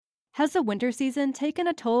Has the winter season taken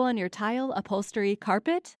a toll on your tile, upholstery,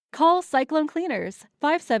 carpet? Call Cyclone Cleaners,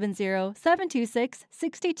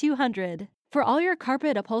 570-726-6200. For all your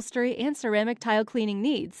carpet, upholstery, and ceramic tile cleaning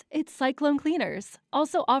needs, it's Cyclone Cleaners,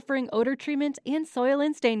 also offering odor treatment and soil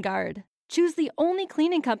and stain guard. Choose the only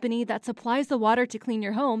cleaning company that supplies the water to clean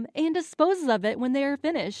your home and disposes of it when they are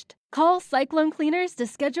finished. Call Cyclone Cleaners to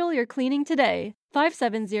schedule your cleaning today.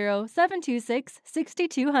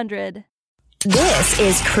 570-726-6200. This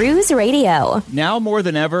is Cruise Radio. Now more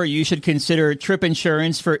than ever, you should consider trip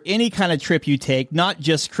insurance for any kind of trip you take, not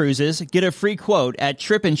just cruises. Get a free quote at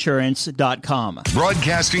tripinsurance.com.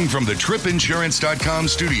 Broadcasting from the tripinsurance.com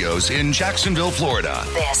studios in Jacksonville, Florida.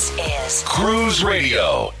 This is Cruise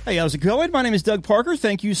Radio. Hey, how's it going? My name is Doug Parker.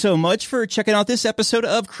 Thank you so much for checking out this episode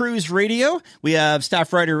of Cruise Radio. We have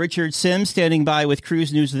staff writer Richard Sims standing by with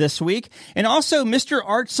Cruise News this week, and also Mr.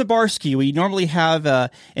 Art Sabarsky. We normally have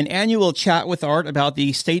an annual chat with Art about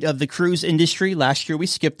the state of the cruise industry. Last year we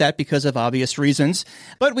skipped that because of obvious reasons,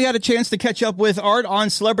 but we had a chance to catch up with Art on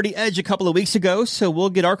Celebrity Edge a couple of weeks ago, so we'll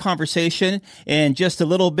get our conversation in just a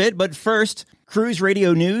little bit. But first, Cruise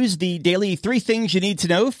Radio News, the daily 3 things you need to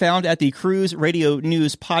know, found at the Cruise Radio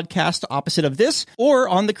News podcast opposite of this, or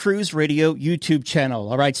on the Cruise Radio YouTube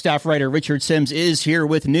channel. All right, staff writer Richard Sims is here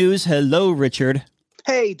with news. Hello, Richard.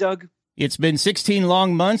 Hey, Doug. It's been 16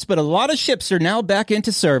 long months, but a lot of ships are now back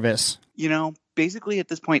into service. You know, basically at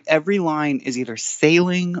this point, every line is either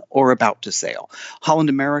sailing or about to sail. Holland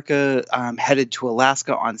America headed to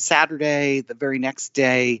Alaska on Saturday. The very next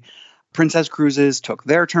day, Princess Cruises took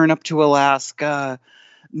their turn up to Alaska.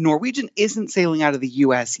 Norwegian isn't sailing out of the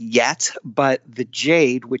U.S. yet, but the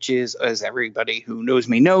Jade, which is, as everybody who knows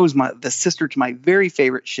me knows, the sister to my very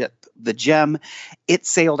favorite ship, the Gem, it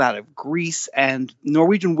sailed out of Greece, and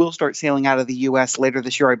Norwegian will start sailing out of the U.S. later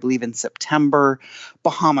this year, I believe in September.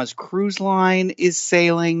 Bahamas Cruise Line is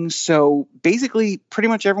sailing, so basically pretty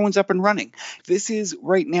much everyone's up and running. This is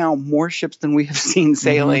right now more ships than we have seen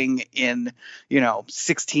sailing in,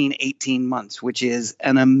 16, 18 months, which is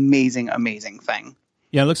an amazing, amazing thing.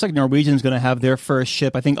 Yeah, it looks like Norwegian's going to have their first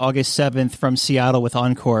ship, I think August 7th, from Seattle with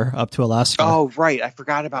Encore up to Alaska. Oh, right. I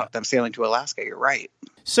forgot about them sailing to Alaska. You're right.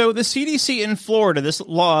 So the CDC in Florida, this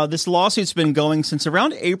lawsuit's been going since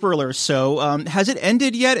around April or so. Has it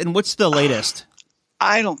ended yet? And what's the latest?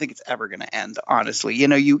 I don't think it's ever going to end, honestly.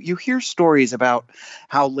 You hear stories about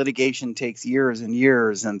how litigation takes years and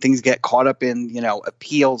years and things get caught up in,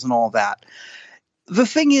 appeals and all that. The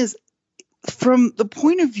thing is, from the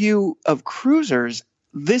point of view of cruisers,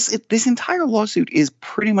 this entire lawsuit is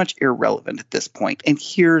pretty much irrelevant at this point, and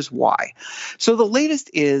here's why. So the latest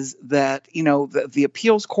is that, the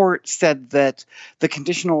appeals court said that the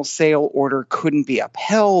conditional sail order couldn't be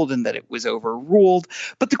upheld and that it was overruled,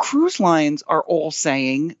 but the cruise lines are all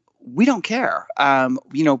saying, we don't care.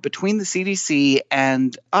 Between the CDC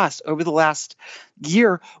and us over the last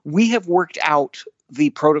year, we have worked out the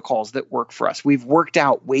protocols that work for us. We've worked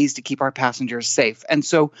out ways to keep our passengers safe. And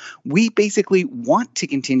so we basically want to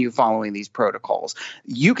continue following these protocols.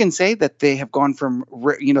 You can say that they have gone from,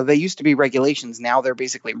 they used to be regulations. Now they're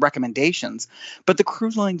basically recommendations, but the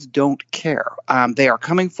cruise lines don't care. They are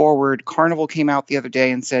coming forward. Carnival came out the other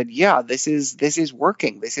day and said, yeah, this is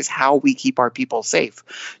working. This is how we keep our people safe.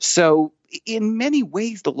 So in many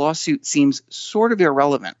ways, the lawsuit seems sort of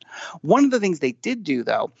irrelevant. One of the things they did do,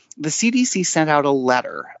 though, the CDC sent out a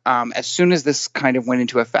letter as soon as this kind of went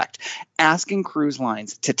into effect, asking cruise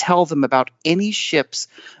lines to tell them about any ships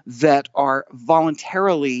that are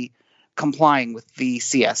voluntarily complying with the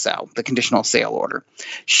CSO, the conditional sail order.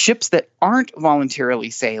 Ships that aren't voluntarily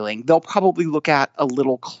sailing, they'll probably look at a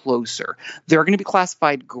little closer. They're going to be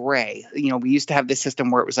classified gray. We used to have this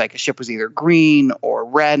system where it was like a ship was either green or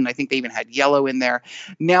red, and I think they even had yellow in there.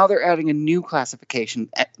 Now they're adding a new classification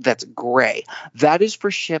that's gray. That is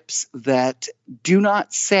for ships that do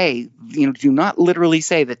not literally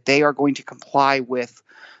say that they are going to comply with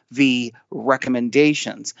the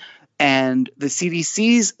recommendations. And the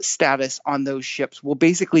CDC's status on those ships will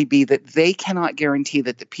basically be that they cannot guarantee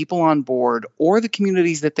that the people on board or the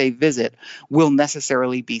communities that they visit will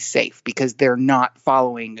necessarily be safe because they're not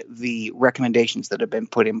following the recommendations that have been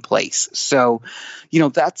put in place. So,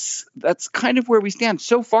 that's kind of where we stand.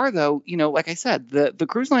 So far, though, like I said, the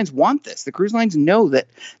cruise lines want this. The cruise lines know that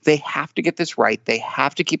they have to get this right. They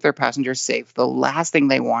have to keep their passengers safe. The last thing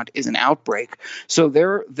they want is an outbreak. So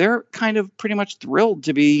they're kind of pretty much thrilled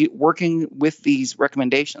to be working with these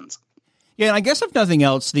recommendations. Yeah, and I guess if nothing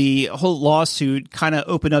else, the whole lawsuit kind of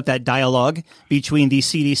opened up that dialogue between the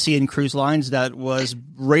CDC and cruise lines that was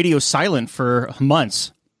radio silent for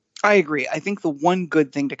months. I agree. I think the one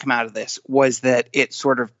good thing to come out of this was that it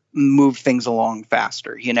sort of moved things along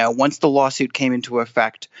faster. Once the lawsuit came into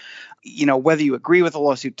effect, whether you agree with the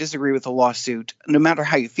lawsuit, disagree with the lawsuit, no matter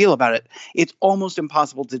how you feel about it, it's almost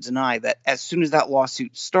impossible to deny that as soon as that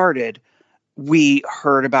lawsuit started, we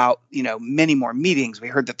heard about, many more meetings. We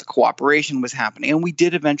heard that the cooperation was happening, and we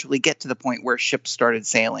did eventually get to the point where ships started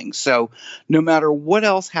sailing. So no matter what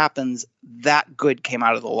else happens, that good came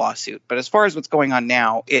out of the lawsuit. But as far as what's going on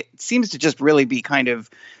now, it seems to just really be kind of,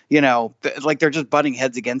 like they're just butting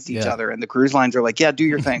heads against each other. And the cruise lines are like, yeah, do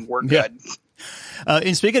your thing. We're good.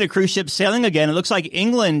 And speaking of cruise ships sailing again, it looks like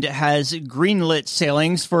England has greenlit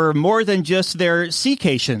sailings for more than just their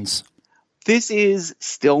seacations. This is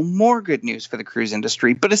still more good news for the cruise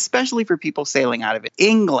industry, but especially for people sailing out of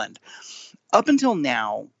England. Up until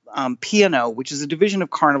now, P&O, which is a division of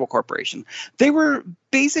Carnival Corporation, they were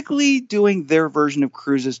basically doing their version of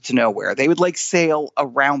cruises to nowhere. They would sail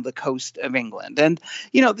around the coast of England. And,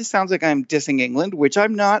 this sounds like I'm dissing England, which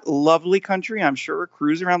I'm not. Lovely country. I'm sure a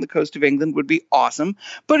cruise around the coast of England would be awesome.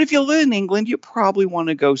 But if you live in England, you probably want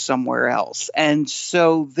to go somewhere else. And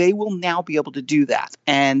so they will now be able to do that.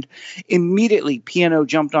 And immediately P&O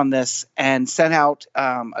jumped on this and sent out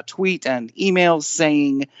a tweet and emails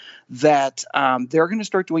saying that they're going to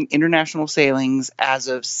start doing international sailings as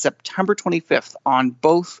of September 25th on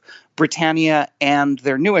both Britannia and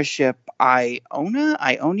their newest ship, Ionia.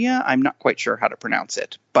 I'm not quite sure how to pronounce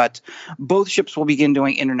it, but both ships will begin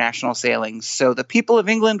doing international sailings. So the people of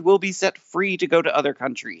England will be set free to go to other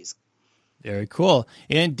countries. Very cool.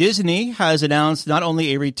 And Disney has announced not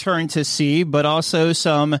only a return to sea, but also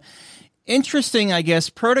some interesting,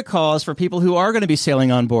 protocols for people who are going to be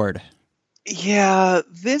sailing on board. Yeah,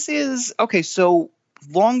 this is okay. So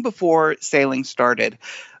long before sailing started,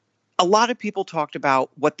 a lot of people talked about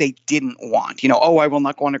what they didn't want. I will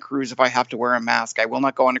not go on a cruise if I have to wear a mask. I will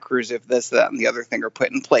not go on a cruise if this, that, and the other thing are put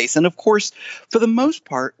in place. And of course, for the most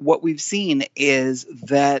part, what we've seen is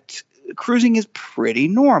that cruising is pretty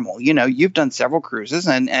normal. You've done several cruises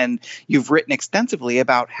and you've written extensively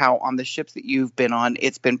about how on the ships that you've been on,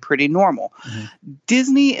 it's been pretty normal. Mm-hmm.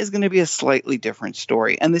 Disney is going to be a slightly different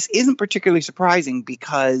story. And this isn't particularly surprising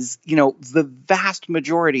because, the vast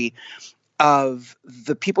majority of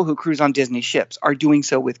the people who cruise on Disney ships are doing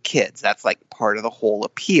so with kids. That's part of the whole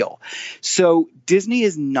appeal. So Disney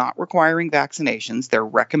is not requiring vaccinations. They're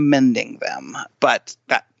recommending them. But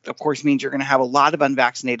that, of course, means you're going to have a lot of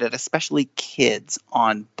unvaccinated, especially kids,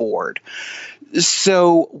 on board.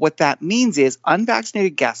 So what that means is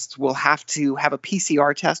unvaccinated guests will have to have a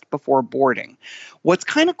PCR test before boarding. What's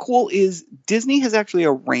kind of cool is Disney has actually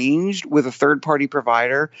arranged with a third-party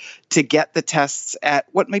provider to get the tests at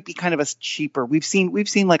what might be kind of a cheaper. We've seen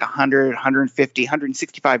like $100, $150,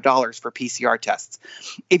 $165 for PCR tests.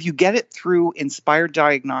 If you get it through Inspired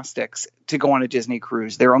Diagnostics to go on a Disney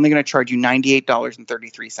cruise, they're only going to charge you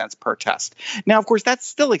 $98.33 per test. Now, of course, that's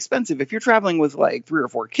still expensive. If you're traveling with 3 or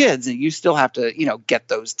 4 kids and you still have to, get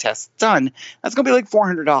those tests done, that's going to be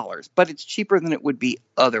 $400, but it's cheaper than it would be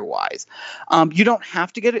otherwise. You don't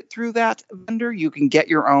have to get it through that vendor. You can get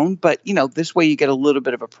your own, but, this way you get a little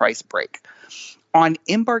bit of a price break. On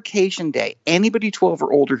embarkation day, anybody 12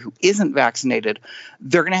 or older who isn't vaccinated,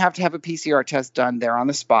 they're going to have a PCR test done there on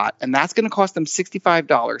the spot, and that's going to cost them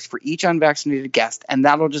 $65 for each unvaccinated guest, and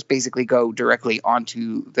that'll just basically go directly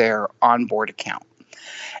onto their onboard account.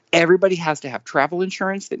 Everybody has to have travel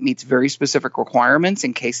insurance that meets very specific requirements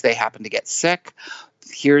in case they happen to get sick.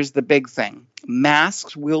 Here's the big thing.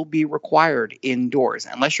 Masks will be required indoors.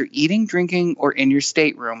 Unless you're eating, drinking, or in your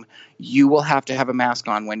stateroom, you will have to have a mask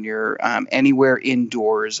on when you're anywhere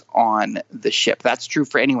indoors on the ship. That's true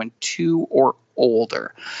for anyone 2 or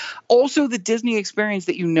older. Also, the Disney experience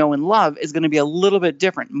that you know and love is going to be a little bit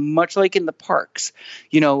different, much like in the parks.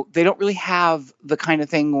 They don't really have the kind of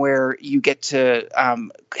thing where you get to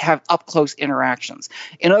have up-close interactions.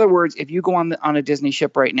 In other words, if you go on a Disney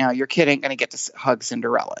ship right now, your kid ain't going to get to hug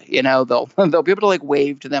Cinderella. They'll be able to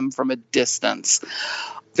wave to them from a distance.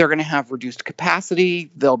 They're going to have reduced capacity.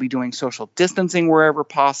 They'll be doing social distancing wherever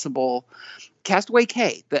possible. Castaway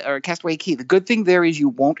Cay, the good thing there is you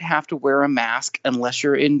won't have to wear a mask unless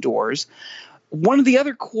you're indoors. One of the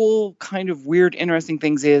other cool, kind of weird, interesting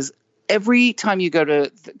things is every time you go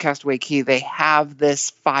to Castaway Cay, they have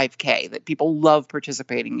this 5K that people love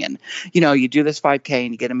participating in. You do this 5K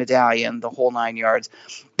and you get a medallion, the whole 9 yards.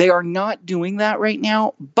 They are not doing that right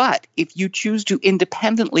now, but if you choose to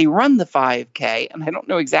independently run the 5K, and I don't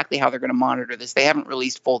know exactly how they're going to monitor this, they haven't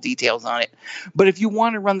released full details on it, but if you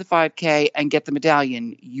want to run the 5K and get the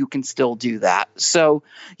medallion, you can still do that. So,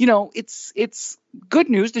 it's good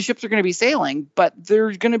news, the ships are going to be sailing, but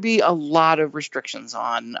there's going to be a lot of restrictions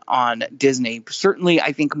on Disney. Certainly,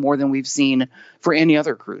 I think more than we've seen for any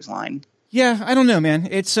other cruise line. Yeah, I don't know, man.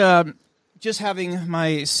 It's just having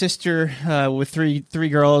my sister with three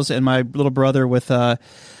girls and my little brother with a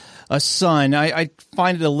son. I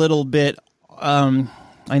find it a little bit.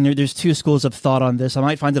 I know there's two schools of thought on this. I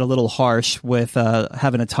might find it a little harsh with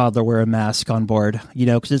having a toddler wear a mask on board,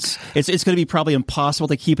 because it's going to be probably impossible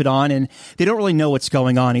to keep it on, and they don't really know what's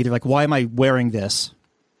going on either. Like, why am I wearing this?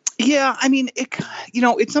 Yeah, I mean,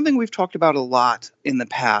 it's something we've talked about a lot in the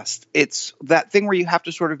past. It's that thing where you have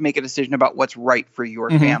to sort of make a decision about what's right for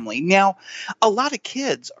your family. Now, a lot of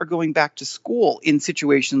kids are going back to school in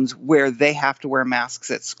situations where they have to wear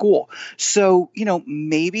masks at school. So,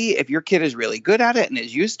 maybe if your kid is really good at it and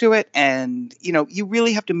is used to it, and, you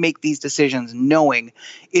really have to make these decisions knowing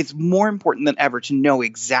it's more important than ever to know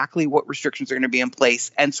exactly what restrictions are going to be in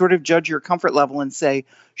place and sort of judge your comfort level and say,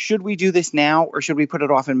 should we do this now or should we put it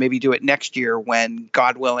off and maybe do it next year when,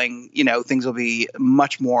 God willing, things will be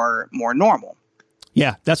much more normal?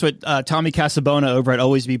 Yeah, that's what Tommy Casabona over at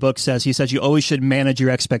Always Be Booked says. He says you always should manage your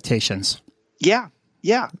expectations. Yeah.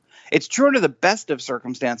 It's true under the best of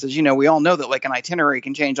circumstances. We all know that like an itinerary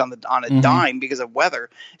can change on a dime because of weather.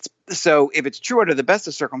 So if it's true under the best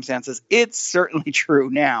of circumstances, it's certainly true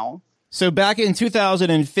now. So back in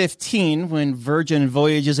 2015, when Virgin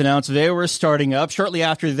Voyages announced they were starting up, shortly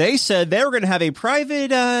after they said they were going to have a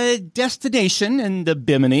private destination in the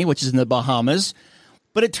Bimini, which is in the Bahamas.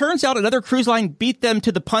 But it turns out another cruise line beat them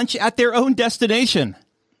to the punch at their own destination.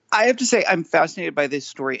 I have to say I'm fascinated by this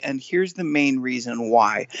story, and here's the main reason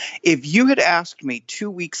why. If you had asked me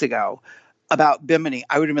 2 weeks ago about Bimini,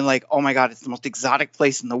 I would have been like, oh my God, it's the most exotic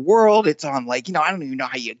place in the world. It's on I don't even know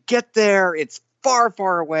how you get there. It's far,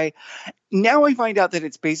 far away. Now I find out that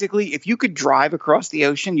it's basically, if you could drive across the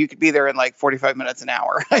ocean, you could be there in like 45 minutes an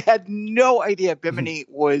hour. I had no idea Bimini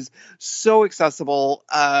was so accessible.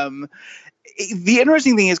 The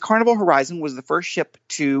interesting thing is Carnival Horizon was the first ship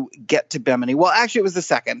to get to Bimini. Well, actually, it was the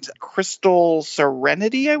second. Crystal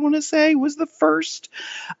Serenity, I want to say, was the first.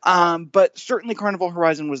 But certainly Carnival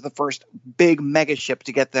Horizon was the first big mega ship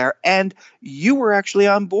to get there. And you were actually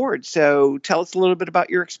on board. So tell us a little bit about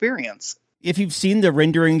your experience. If you've seen the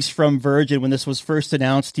renderings from Virgin when this was first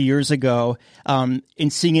announced years ago, and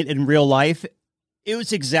seeing it in real life, it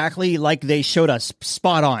was exactly like they showed us,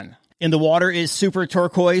 spot on. And the water is super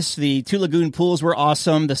turquoise. The two lagoon pools were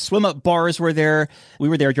awesome. The swim-up bars were there. We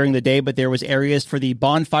were there during the day, but there was areas for the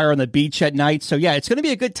bonfire on the beach at night. So yeah, it's going to be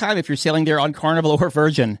a good time if you're sailing there on Carnival or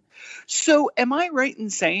Virgin. So am I right in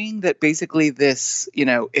saying that basically this,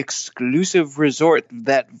 exclusive resort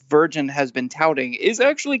that Virgin has been touting is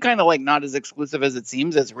actually kind of like not as exclusive as it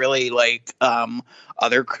seems? It's really like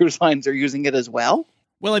other cruise lines are using it as well?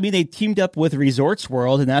 Well, I mean, they teamed up with Resorts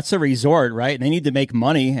World, and that's a resort, right? And they need to make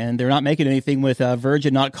money, and they're not making anything with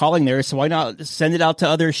Virgin not calling there. So why not send it out to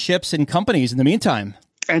other ships and companies in the meantime?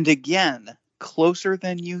 And again, closer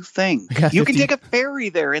than you think. Yeah, you can take a ferry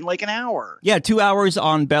there in like an hour. Yeah, 2 hours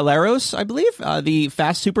on Belleros, I believe. The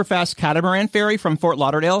super fast catamaran ferry from Fort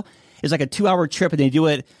Lauderdale is like a 2-hour trip, and they do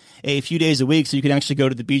it a few days a week, so you can actually go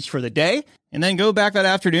to the beach for the day and then go back that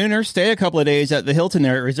afternoon or stay a couple of days at the Hilton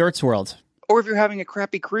there at Resorts World. Or if you're having a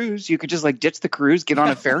crappy cruise, you could just like ditch the cruise, get on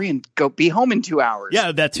a ferry, and go be home in 2 hours.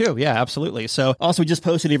 Yeah, that too. Yeah, absolutely. So also we just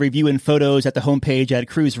posted a review and photos at the homepage at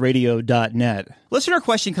cruiseradio.net. Listener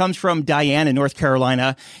question comes from Diane in North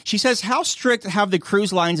Carolina. She says, how strict have the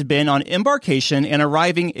cruise lines been on embarkation and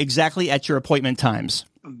arriving exactly at your appointment times?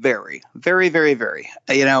 Very, very, very, very.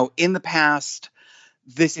 In the past,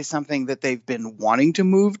 this is something that they've been wanting to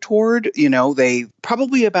move toward. They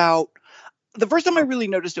probably the first time I really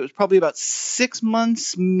noticed it was probably about 6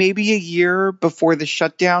 months, maybe a year before the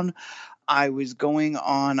shutdown. I was going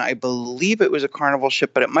on, I believe it was a Carnival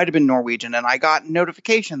ship, but it might have been Norwegian. And I got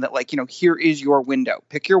notification that here is your window.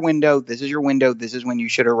 Pick your window. This is your window. This is when you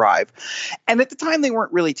should arrive. And at the time, they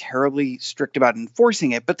weren't really terribly strict about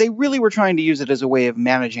enforcing it, but they really were trying to use it as a way of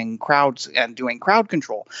managing crowds and doing crowd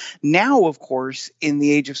control. Now, of course, in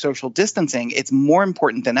the age of social distancing, it's more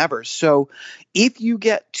important than ever. So if you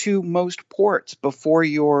get to most ports before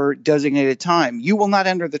your designated time, you will not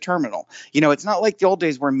enter the terminal. It's not like the old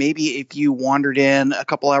days where maybe if you wandered in a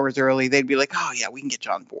couple hours early, they'd be like, oh yeah, we can get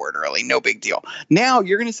you on board early. No big deal. Now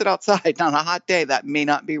you're going to sit outside on a hot day. That may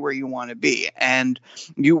not be where you want to be. And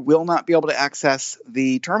you will not be able to access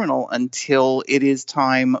the terminal until it is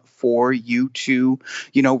time for you to,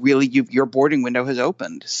 really, your boarding window has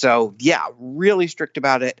opened. So yeah, really strict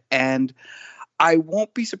about it. And I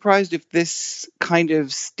won't be surprised if this kind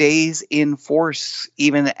of stays in force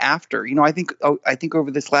even after. I think over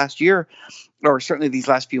this last year, or certainly these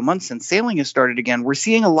last few months since sailing has started again, we're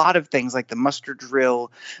seeing a lot of things like the muster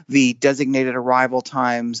drill, the designated arrival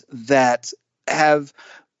times that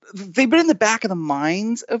they've been in the back of the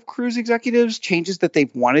minds of cruise executives, changes that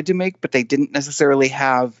they've wanted to make, but they didn't necessarily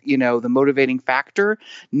have, the motivating factor.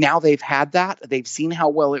 Now they've had that. They've seen how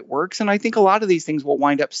well it works. And I think a lot of these things will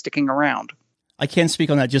wind up sticking around. I can speak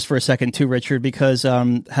on that just for a second too, Richard, because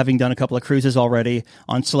having done a couple of cruises already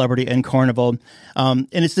on Celebrity and Carnival, and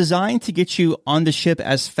it's designed to get you on the ship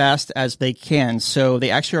as fast as they can. So they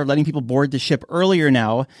actually are letting people board the ship earlier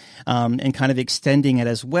now, and kind of extending it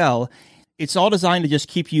as well. It's all designed to just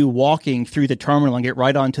keep you walking through the terminal and get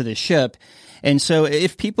right onto the ship. And so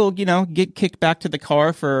if people, get kicked back to the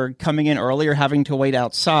car for coming in early or having to wait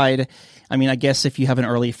outside, I guess if you have an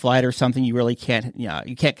early flight or something, you really can't,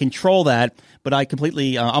 you can't control that. But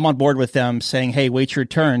I'm on board with them saying, hey, wait your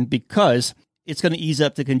turn, because it's going to ease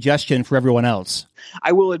up the congestion for everyone else.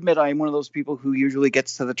 I will admit I am one of those people who usually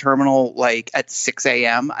gets to the terminal like at 6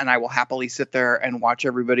 a.m. and I will happily sit there and watch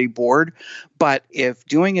everybody board. But if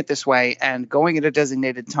doing it this way and going at a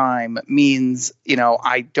designated time means,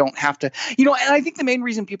 I don't have to, and I think the main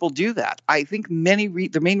reason people do that, I think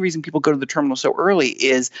the main reason people go to the terminal so early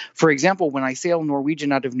is, for example, when I sail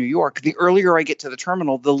Norwegian out of New York, the earlier I get to the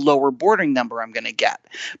terminal, the lower boarding number I'm going to get.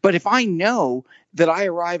 But if I know that I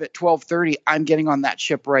arrive at 12:30, I'm getting on that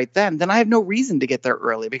ship right then I have no reason to get there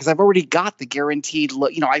early because I've already got the guaranteed,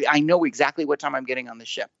 I know exactly what time I'm getting on the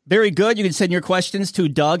ship. Very good. You can send your questions to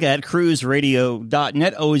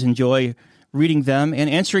Doug@cruiseradio.net. Always enjoy reading them and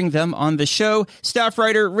answering them on the show. Staff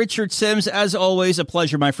writer Richard Sims, as always, a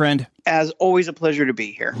pleasure, my friend. As always, a pleasure to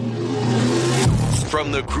be here.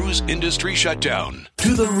 From the cruise industry shutdown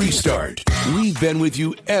to the restart, we've been with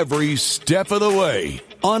you every step of the way,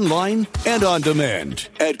 online and on demand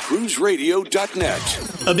at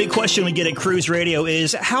cruiseradio.net. A big question we get at Cruise Radio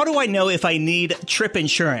is, how do I know if I need trip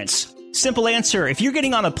insurance? Simple answer. If you're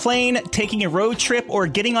getting on a plane, taking a road trip, or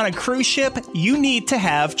getting on a cruise ship, you need to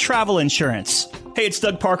have travel insurance. Hey, it's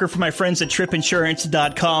Doug Parker from my friends at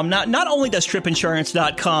tripinsurance.com. Not only does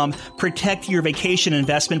tripinsurance.com protect your vacation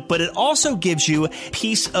investment, but it also gives you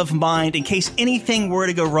peace of mind in case anything were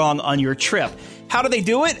to go wrong on your trip. How do they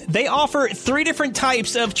do it? They offer 3 different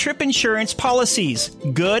types of trip insurance policies.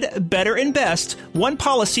 Good, better, and best. One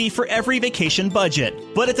policy for every vacation budget.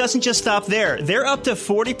 But it doesn't just stop there. They're up to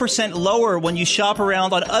 40% lower when you shop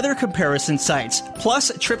around on other comparison sites.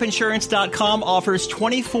 Plus, tripinsurance.com offers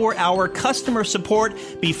 24-hour customer support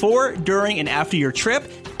before, during, and after your trip,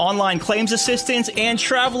 online claims assistance, and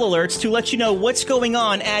travel alerts to let you know what's going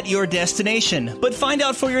on at your destination. But find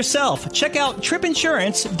out for yourself. Check out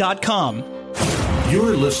tripinsurance.com.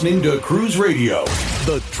 You're listening to Cruise Radio,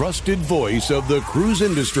 the trusted voice of the cruise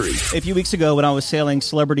industry. A few weeks ago when I was sailing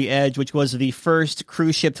Celebrity Edge, which was the first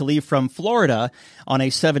cruise ship to leave from Florida on a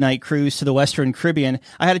 7-night cruise to the Western Caribbean,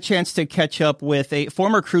 I had a chance to catch up with a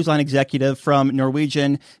former cruise line executive from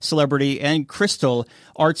Norwegian, Celebrity, and Crystal,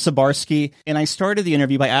 Art Sabarsky, and I started the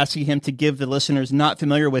interview by asking him to give the listeners not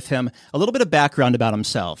familiar with him a little bit of background about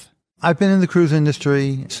himself. I've been in the cruise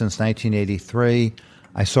industry since 1983.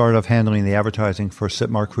 I started off handling the advertising for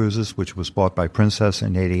Sitmar Cruises, which was bought by Princess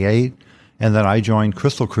in 88. And then I joined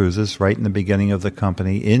Crystal Cruises right in the beginning of the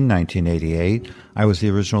company in 1988. I was the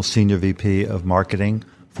original senior VP of marketing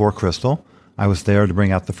for Crystal. I was there to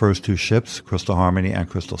bring out the first 2 ships, Crystal Harmony and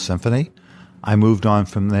Crystal Symphony. I moved on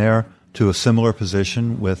from there to a similar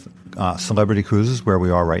position with Celebrity Cruises, where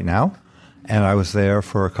we are right now. And I was there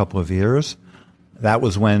for a couple of years. That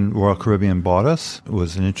was when Royal Caribbean bought us. It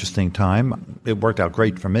was an interesting time. It worked out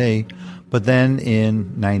great for me. But then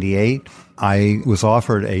in 98, I was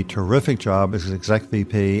offered a terrific job as Exec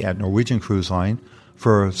VP at Norwegian Cruise Line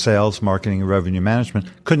for sales, marketing, and revenue management.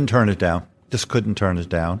 Couldn't turn it down. Just couldn't turn it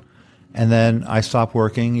down. And then I stopped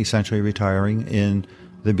working, essentially retiring in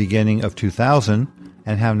the beginning of 2000,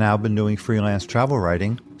 and have now been doing freelance travel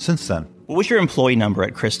writing since then. What was your employee number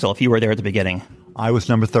at Crystal if you were there at the beginning? I was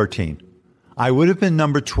number 13. I would have been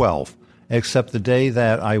number 12, except the day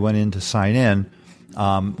that I went in to sign in,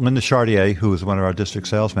 Linda Chartier, who was one of our district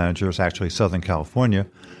sales managers, actually Southern California,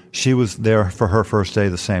 she was there for her first day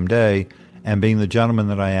the same day, and being the gentleman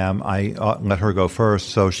that I am, I let her go first,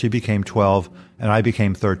 so she became 12, and I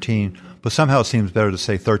became 13. But somehow it seems better to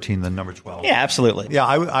say 13 than number 12. Yeah, absolutely. Yeah,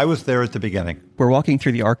 I was there at the beginning. We're walking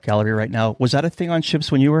through the art gallery right now. Was that a thing on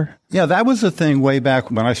ships when you were? Yeah, that was a thing way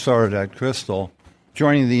back when I started at Crystal.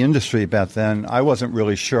 Joining the industry back then, I wasn't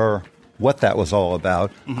really sure what that was all about.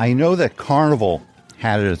 Mm-hmm. I know that Carnival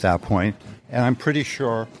had it at that point, and I'm pretty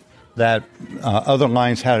sure that other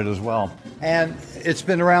lines had it as well. And it's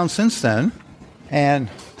been around since then. And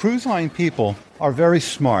cruise line people are very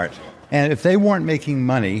smart. And if they weren't making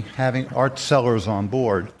money having art sellers on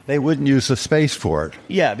board, they wouldn't use the space for it.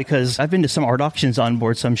 Yeah, because I've been to some art auctions on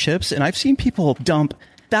board some ships, and I've seen people dump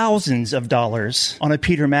thousands of dollars on a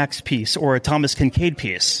Peter Max piece or a Thomas Kincaid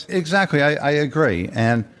piece. Exactly, I agree.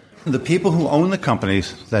 And the people who own the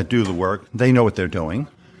companies that do the work, they know what they're doing.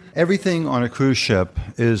 Everything on a cruise ship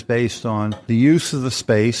is based on the use of the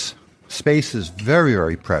space. Space is very,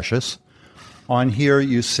 very precious. On here,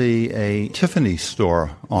 you see a Tiffany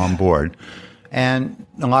store on board. And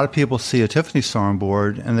a lot of people see a Tiffany store on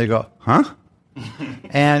board, and they go, huh?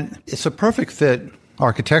 And it's a perfect fit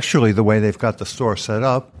architecturally, the way they've got the store set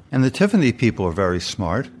up. And the Tiffany people are very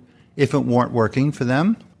smart. If it weren't working for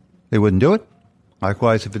them, they wouldn't do it.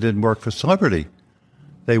 Likewise, if it didn't work for Celebrity,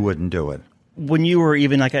 they wouldn't do it. When you were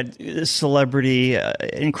even like a Celebrity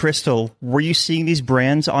in Crystal, were you seeing these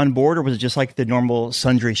brands on board, or was it just like the normal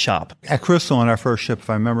sundry shop? At Crystal, on our first ship, if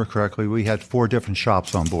I remember correctly, we had 4 different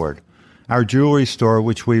shops on board. Our jewelry store,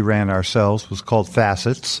 which we ran ourselves, was called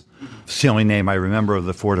Facets. It's the only name I remember of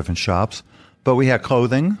the 4 different shops. But we had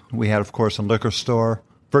clothing. We had, of course, a liquor store.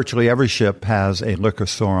 Virtually every ship has a liquor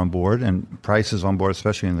store on board, and prices on board,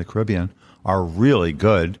 especially in the Caribbean, are really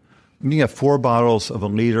good. You can get 4 bottles of a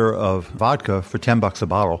liter of vodka for $10 a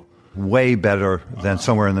bottle. Way better than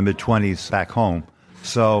somewhere in the mid-20s back home.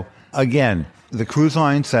 So, again, the cruise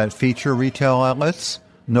lines that feature retail outlets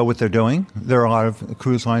know what they're doing. There are a lot of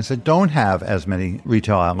cruise lines that don't have as many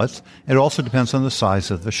retail outlets. It also depends on the size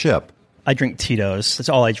of the ship. I drink Tito's. That's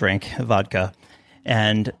all I drink, vodka.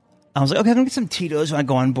 And I was like, okay, I'm going to get some Tito's when I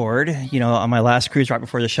go on board, on my last cruise right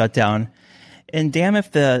before the shutdown. And damn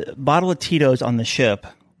if the bottle of Tito's on the ship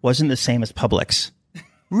wasn't the same as Publix.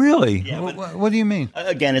 Really? Yeah, what do you mean?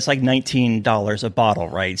 Again, it's like $19 a bottle,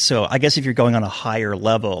 right? So I guess if you're going on a higher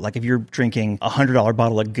level, like if you're drinking a $100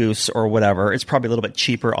 bottle of Goose or whatever, it's probably a little bit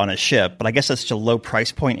cheaper on a ship. But I guess that's such a low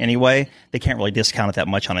price point anyway. They can't really discount it that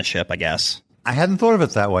much on a ship, I guess. I hadn't thought of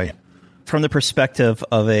it that way. Yeah. From the perspective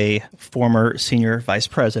of a former senior vice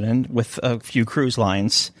president with a few cruise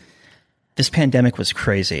lines, this pandemic was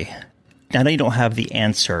crazy. I know you don't have the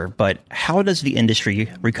answer, but how does the industry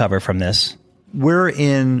recover from this? We're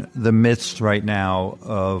in the midst right now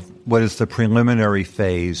of what is the preliminary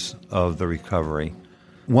phase of the recovery.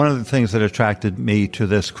 One of the things that attracted me to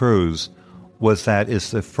this cruise was that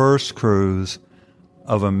it's the first cruise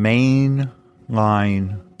of a main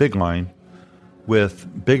line, big line, with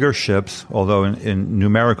bigger ships, although in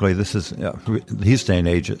numerically this is, these day and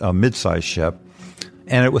age, a mid-sized ship.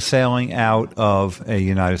 And it was sailing out of a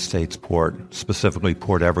United States port, specifically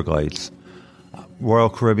Port Everglades. Royal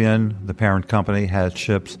Caribbean, the parent company, had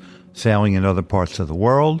ships sailing in other parts of the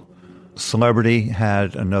world. Celebrity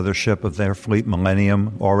had another ship of their fleet,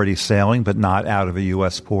 Millennium, already sailing, but not out of a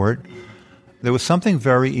U.S. port. There was something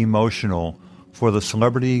very emotional for the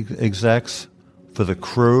Celebrity execs, for the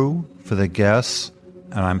crew, for the guests,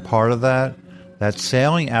 and I'm part of that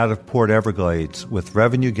sailing out of Port Everglades with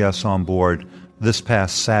revenue guests on board this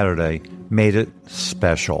past Saturday made it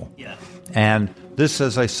special. Yeah. And this,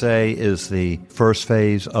 as I say, is the first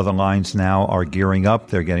phase. Other lines now are gearing up.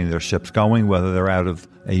 They're getting their ships going, whether they're out of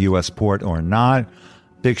a U.S. port or not.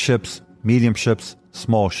 Big ships, medium ships,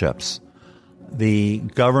 small ships. The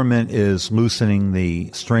government is loosening the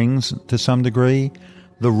strings to some degree.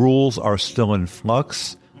 The rules are still in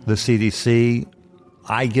flux. The CDC,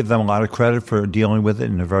 I give them a lot of credit for dealing with it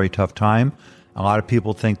in a very tough time. A lot of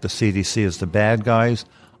people think the CDC is the bad guys.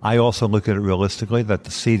 I also look at it realistically that the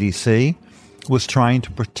CDC was trying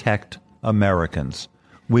to protect Americans.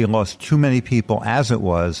 We lost too many people as it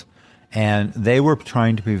was, and they were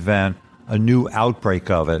trying to prevent a new outbreak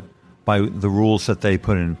of it by the rules that they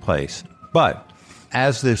put in place. But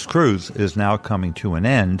as this cruise is now coming to an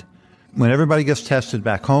end, when everybody gets tested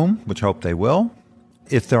back home, which I hope they will,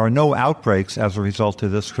 if there are no outbreaks as a result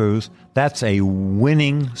of this cruise, that's a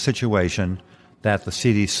winning situation that the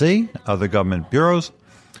CDC, other government bureaus,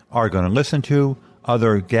 are going to listen to.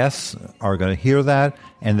 Other guests are going to hear that,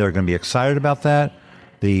 and they're going to be excited about that.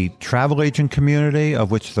 The travel agent community,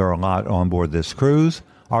 of which there are a lot on board this cruise,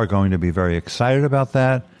 are going to be very excited about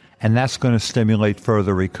that, and that's going to stimulate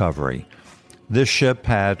further recovery. This ship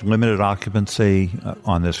had limited occupancy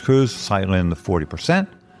on this cruise, slightly in the 40%.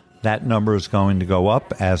 That number is going to go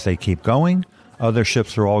up as they keep going. Other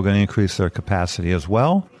ships are all going to increase their capacity as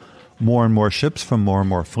well. More and more ships from more and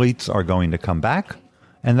more fleets are going to come back.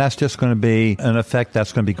 And that's just going to be an effect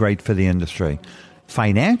that's going to be great for the industry.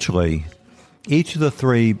 Financially, each of the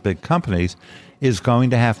 3 big companies is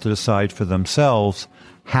going to have to decide for themselves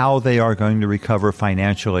how they are going to recover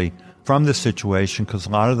financially from this situation because a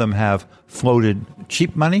lot of them have floated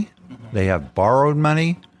cheap money. They have borrowed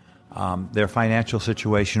money. Their financial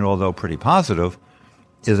situation, although pretty positive,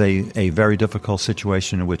 is a very difficult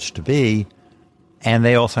situation in which to be. And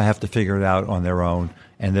they also have to figure it out on their own.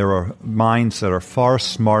 And there are minds that are far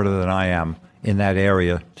smarter than I am in that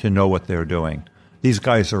area to know what they're doing. These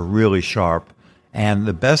guys are really sharp. And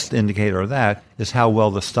the best indicator of that is how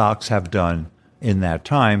well the stocks have done in that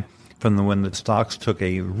time from when the stocks took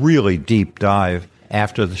a really deep dive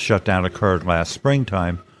after the shutdown occurred last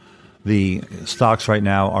springtime. The stocks right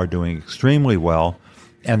now are doing extremely well.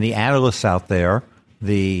 And the analysts out there,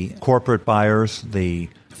 the corporate buyers, the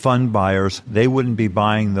fund buyers, they wouldn't be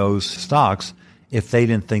buying those stocks if they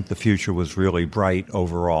didn't think the future was really bright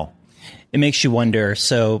overall. It makes you wonder.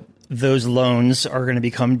 So those loans are going to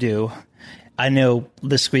become due. I know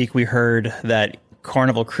this week we heard that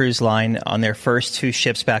Carnival Cruise Line, on their first 2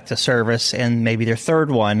 ships back to service and maybe their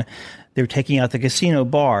third one, they're taking out the casino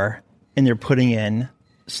bar and they're putting in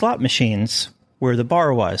slot machines where the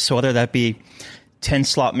bar was. So whether that be 10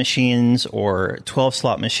 slot machines or 12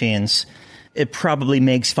 slot machines, it probably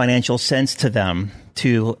makes financial sense to them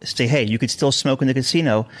to say, hey, you could still smoke in the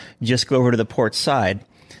casino, just go over to the port side.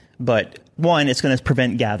 But 1, it's going to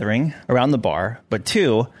prevent gathering around the bar. But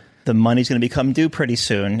 2, the money's going to become due pretty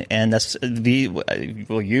soon. And that's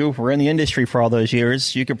you were in the industry for all those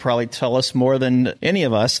years. You could probably tell us more than any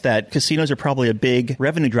of us that casinos are probably a big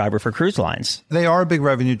revenue driver for cruise lines. They are a big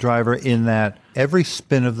revenue driver in that every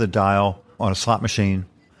spin of the dial on a slot machine,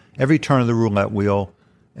 every turn of the roulette wheel,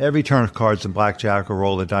 every turn of cards in blackjack or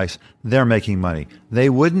roll the dice, they're making money.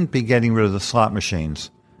 They wouldn't be getting rid of the slot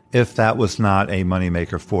machines if that was not a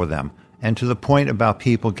moneymaker for them. And to the point about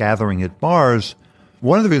people gathering at bars,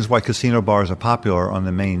 one of the reasons why casino bars are popular on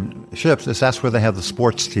the main ships is that's where they have the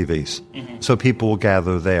sports TVs. Mm-hmm. So people will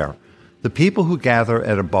gather there. The people who gather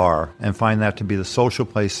at a bar and find that to be the social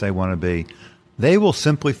place they want to be, they will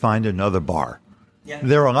simply find another bar. Yeah.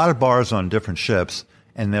 There are a lot of bars on different ships,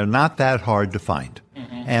 and they're not that hard to find.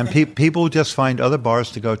 Mm-hmm. And people just find other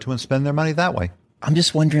bars to go to and spend their money that way. I'm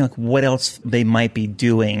just wondering, like, what else they might be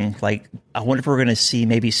doing. Like, I wonder if we're going to see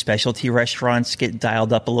maybe specialty restaurants get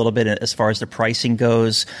dialed up a little bit as far as the pricing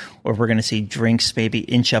goes, or if we're going to see drinks maybe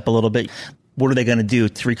inch up a little bit. What are they going to do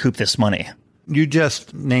to recoup this money? You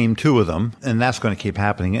just named 2 of them, and that's going to keep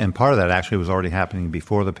happening. And part of that actually was already happening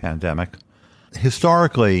before the pandemic.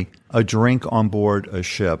 Historically, a drink on board a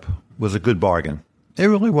ship was a good bargain. It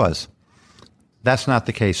really was. That's not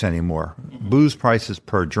the case anymore. Booze prices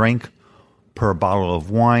per drink, per bottle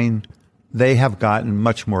of wine, they have gotten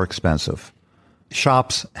much more expensive.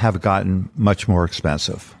 Shops have gotten much more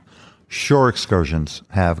expensive. Shore excursions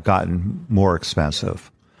have gotten more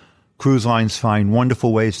expensive. Cruise lines find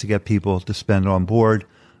wonderful ways to get people to spend on board,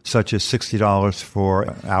 such as $60 for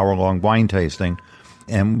an hour-long wine tasting.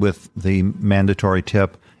 And with the mandatory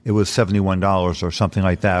tip, it was $71 or something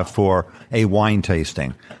like that for a wine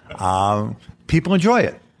tasting. People enjoy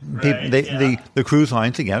it. Right, the cruise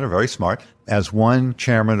lines, again, are very smart. As one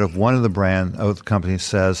chairman of one of the companies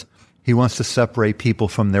says, he wants to separate people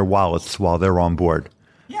from their wallets while they're on board.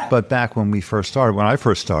 Yeah. But back when I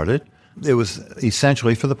first started, it was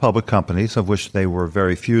essentially for the public companies, of which they were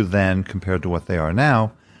very few then compared to what they are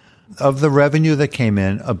now. Of the revenue that came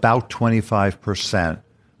in, about 25%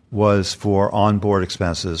 was for onboard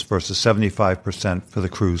expenses versus 75% for the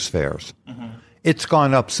cruise fares. Mm-hmm. It's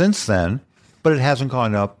gone up since then, but it hasn't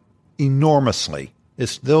gone up enormously.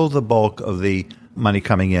 It's still the bulk of the money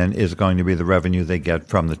coming in is going to be the revenue they get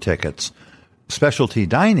from the tickets. Specialty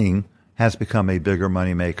dining has become a bigger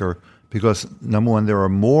moneymaker because, number one, there are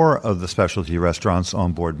more of the specialty restaurants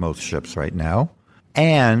on board most ships right now.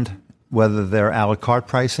 And whether they're a la carte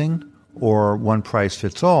pricing or one price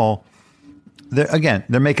fits all,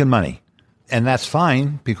 they're making money. And that's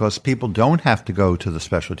fine because people don't have to go to the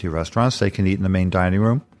specialty restaurants. They can eat in the main dining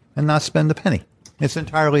room and not spend a penny. It's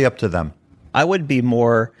entirely up to them. I would be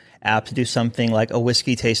more apt to do something like a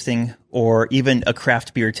whiskey tasting or even a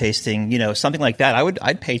craft beer tasting, something like that.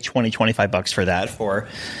 I'd pay $20-$25 for that for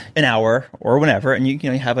an hour or whenever. And you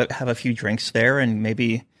have a few drinks there and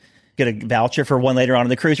maybe get a voucher for one later on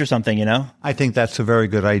the cruise or something, I think that's a very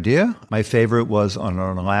good idea. My favorite was on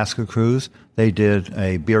an Alaska cruise. They did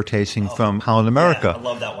a beer tasting from Holland America. Yeah, I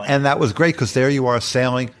love that one. And that was great because there you are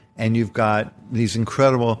sailing and you've got these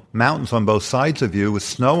incredible mountains on both sides of you with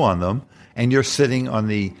snow on them. And you're sitting on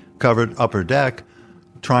the covered upper deck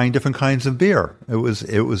trying different kinds of beer. It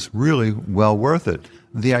was really well worth it.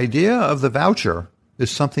 The idea of the voucher is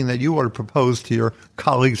something that you ought to propose to your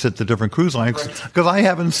colleagues at the different cruise lines, because I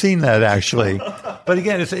haven't seen that actually. But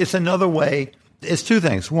again, it's another way. It's 2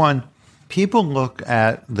 things. One, people look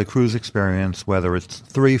at the cruise experience, whether it's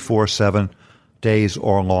 3, 4, 7 days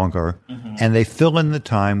or longer, and they fill in the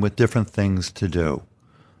time with different things to do.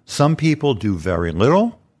 Some people do very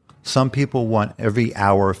little. Some people want every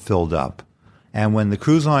hour filled up. And when the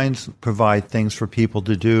cruise lines provide things for people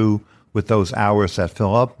to do with those hours that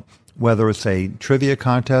fill up, whether it's a trivia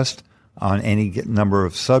contest on any number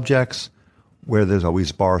of subjects where there's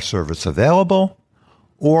always bar service available,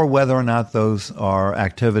 or whether or not those are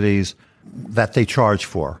activities that they charge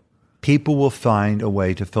for, people will find a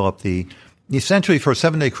way to fill up essentially for a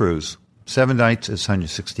 7-day cruise. 7 nights is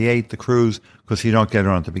 168. The cruise, because you don't get it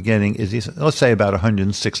on at the beginning, is, let's say, about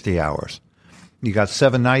 160 hours. You got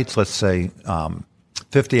 7 nights, let's say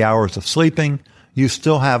 50 hours of sleeping. You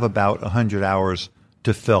still have about 100 hours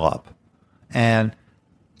to fill up. And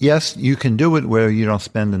yes, you can do it where you don't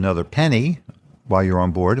spend another penny while you're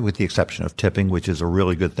on board, with the exception of tipping, which is a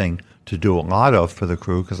really good thing to do a lot of for the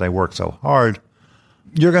crew because they work so hard.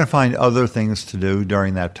 You're going to find other things to do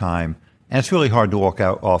during that time. And it's really hard to walk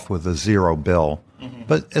off with a zero bill.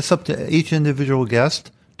 But it's up to each individual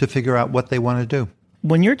guest to figure out what they want to do.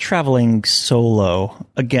 When you're traveling solo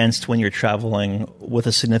against when you're traveling with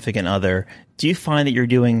a significant other, do you find that you're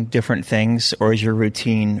doing different things, or is your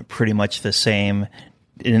routine pretty much the same?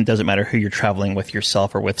 And it doesn't matter who you're traveling with,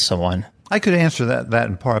 yourself or with someone? I could answer that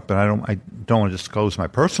in part, but I don't want to disclose my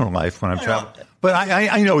personal life when I'm traveling. But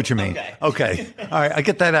I know what you mean. Okay. All right. I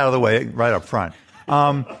get that out of the way right up front.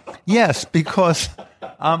 Yes, because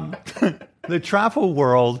the travel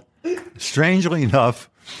world, strangely enough,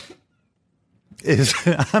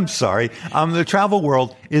 the travel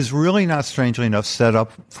world is really not, strangely enough, set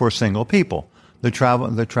up for single people. The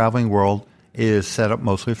traveling world is set up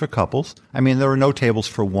mostly for couples. I mean, there are no tables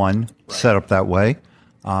for one set up that way.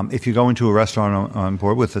 If you go into a restaurant on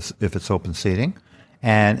board if it's open seating,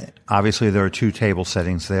 and obviously there are 2 table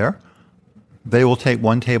settings there, they will take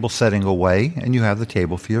 1 table setting away, and you have the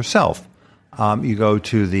table for yourself. You go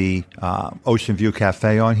to the Ocean View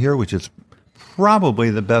Cafe on here, which is probably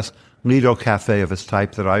the best Lido Cafe of its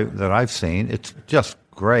type that I've seen. It's just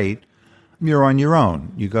great. You're on your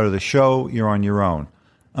own. You go to the show, you're on your own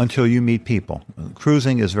until you meet people.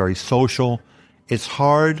 Cruising is very social. It's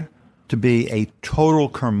hard to be a total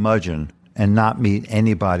curmudgeon and not meet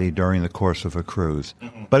anybody during the course of a cruise.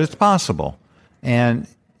 But it's possible. And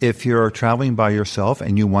if you're traveling by yourself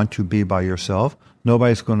and you want to be by yourself,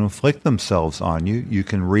 nobody's going to inflict themselves on you. You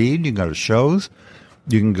can read, you can go to shows,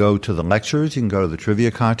 you can go to the lectures, you can go to the trivia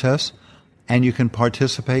contests, and you can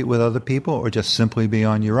participate with other people or just simply be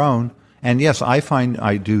on your own. And yes, I find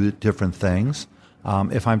I do different things.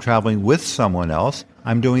 If I'm traveling with someone else,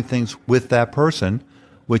 I'm doing things with that person,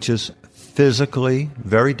 which is physically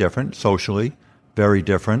very different, socially very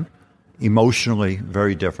different, emotionally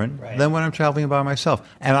very different than when I'm traveling by myself.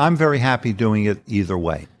 And I'm very happy doing it either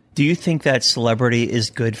way. Do you think that celebrity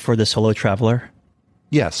is good for the solo traveler?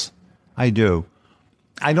 Yes, I do.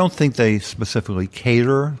 I don't think they specifically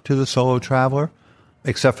cater to the solo traveler,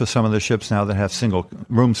 except for some of the ships now that have single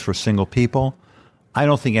rooms for single people. I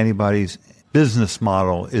don't think anybody's business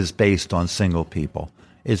model is based on single people.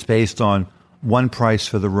 It's based on one price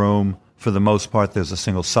for the room. For the most part, there's a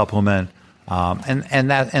single supplement,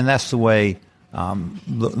 and that's the way.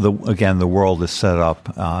 The world is set up.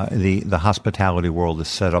 The hospitality world is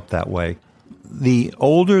set up that way. The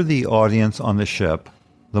older the audience on the ship,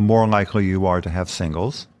 the more likely you are to have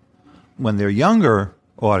singles. When they're younger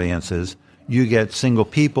audiences, you get single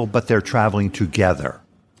people, but they're traveling together.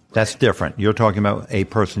 That's different. You're talking about a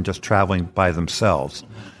person just traveling by themselves.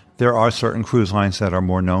 There are certain cruise lines that are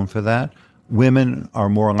more known for that. Women are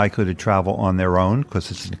more likely to travel on their own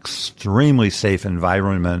because it's an extremely safe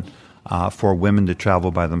environment for women to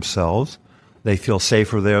travel by themselves. They feel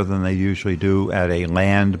safer there than they usually do at a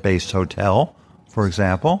land-based hotel, for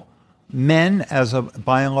example. Men,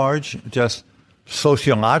 by and large, just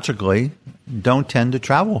sociologically don't tend to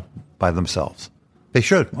travel by themselves. They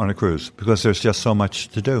should on a cruise because there's just so much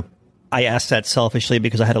to do. I asked that selfishly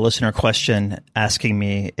because I had a listener question asking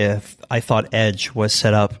me if I thought Edge was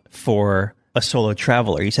set up for a solo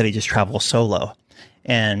traveler. He said he just travels solo.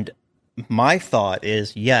 And my thought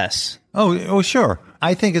is yes. Oh, sure.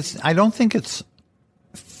 I don't think it's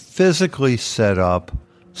physically set up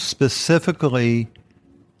specifically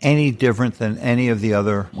any different than any of the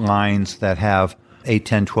other lines that have 8,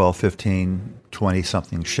 10, 12, 15,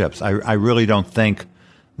 20-something ships. I really don't think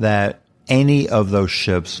that any of those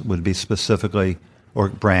ships would be specifically, or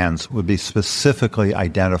brands would be specifically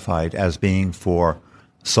identified as being for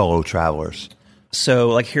solo travelers. So,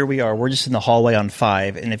 like, here we are. We're just in the hallway on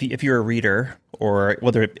 5, and if you're a reader, or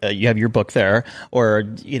whether you have your book there, or,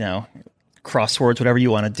 crosswords, whatever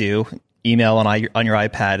you want to do, email on your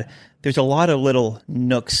iPad, there's a lot of little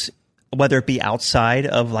nooks, whether it be outside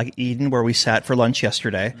of like Eden, where we sat for lunch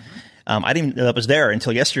yesterday. I didn't even know that was there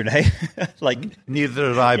until yesterday. Neither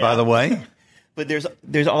did I, by the way. But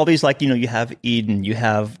there's all these, like, you have Eden, you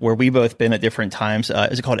have where we both been at different times.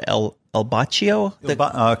 Is it called El Baccio?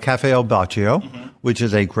 Cafe El Baccio, which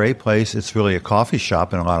is a great place. It's really a coffee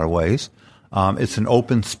shop in a lot of ways. It's an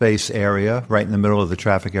open space area right in the middle of the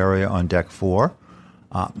traffic area on deck 4.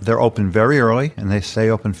 They're open very early, and they stay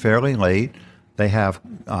open fairly late. They have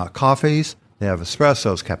coffees, they have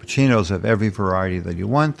espressos, cappuccinos, they have every variety that you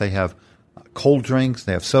want. They have cold drinks,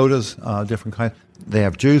 they have sodas, different kinds. They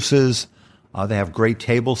have juices. They have great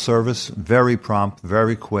table service, very prompt,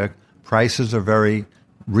 very quick. Prices are very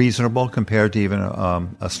reasonable compared to even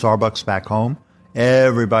a Starbucks back home.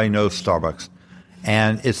 Everybody knows Starbucks.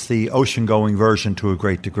 And it's the ocean-going version to a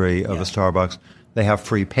great degree of a Starbucks. They have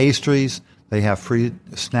free pastries. They have free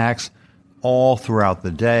snacks all throughout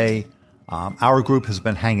the day. Our group has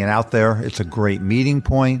been hanging out there. It's a great meeting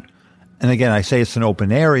point. And again, I say it's an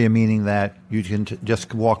open area, meaning that you can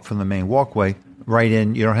just walk from the main walkway right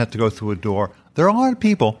in. You don't have to go through a door. There are a lot of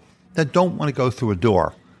people that don't want to go through a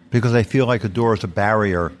door because they feel like a door is a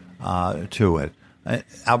barrier to it.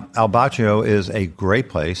 El Baccio is a great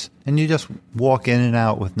place, and you just walk in and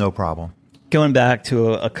out with no problem. Going back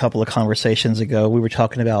to a couple of conversations ago, we were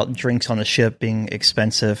talking about drinks on the ship being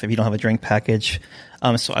expensive if you don't have a drink package.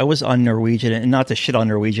 So I was on Norwegian, and not to shit on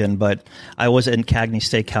Norwegian, but I was in Cagney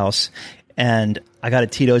Steakhouse, and I got a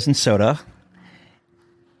Tito's and soda,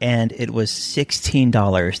 and it was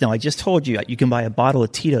 $16. Now, I just told you can buy a bottle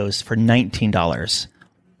of Tito's for $19.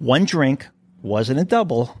 One drink wasn't a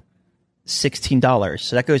double. $16.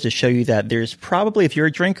 So that goes to show you that there's probably, if you're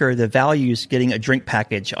a drinker, the value is getting a drink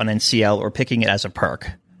package on NCL or picking it as a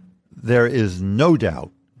perk. There is no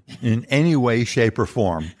doubt in any way, shape, or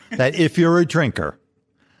form that if you're a drinker,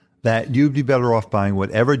 that you'd be better off buying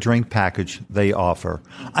whatever drink package they offer.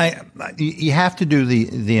 You have to do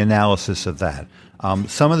the analysis of that.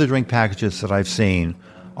 Some of the drink packages that I've seen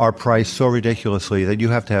are priced so ridiculously that you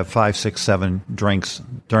have to have 5, 6, 7 drinks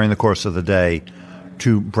during the course of the day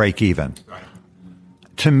to break even. Right.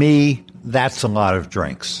 To me, that's a lot of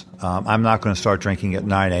drinks. I'm not going to start drinking at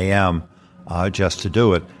 9 a.m. Just to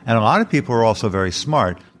do it. And a lot of people are also very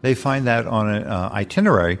smart. They find that on an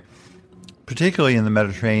itinerary, particularly in the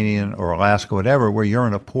Mediterranean or Alaska, whatever, where you're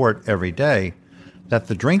in a port every day, that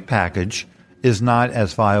the drink package is not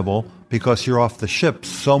as viable because you're off the ship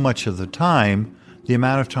so much of the time. The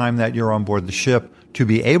amount of time that you're on board the ship to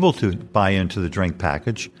be able to buy into the drink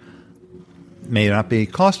package may not be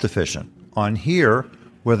cost efficient. On here,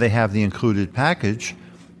 where they have the included package,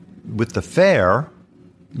 with the fare,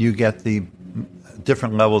 you get the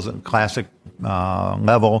different levels, classic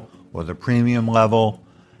level or the premium level.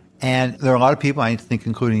 And there are a lot of people, I think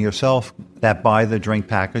including yourself, that buy the drink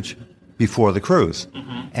package before the cruise.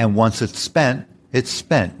 Mm-hmm. And once it's spent, it's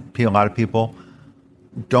spent. A lot of people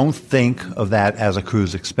don't think of that as a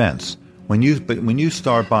cruise expense. When you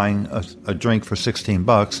start buying a drink for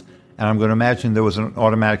 $16, and I'm going to imagine there was an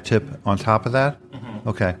automatic tip on top of that. Mm-hmm.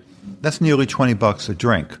 Okay. That's nearly $20 a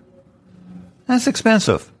drink. That's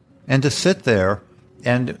expensive. And to sit there,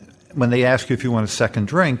 and when they ask you if you want a second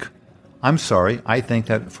drink, I'm sorry, I think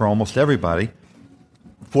that for almost everybody,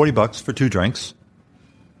 $40 for 2 drinks,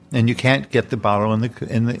 and you can't get the bottle in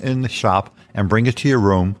the shop and bring it to your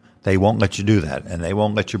room. They won't let you do that, and they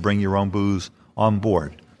won't let you bring your own booze on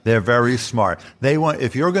board. They're very smart.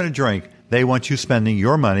 If you're going to drink, they want you spending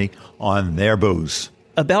your money on their booze.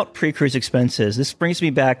 About pre-cruise expenses, this brings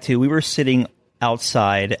me back to, we were sitting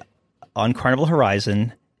outside on Carnival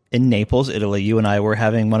Horizon in Naples, Italy. You and I were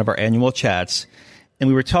having one of our annual chats, and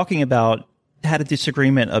we were talking about, had a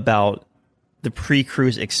disagreement about the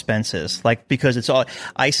pre-cruise expenses. Because it's all,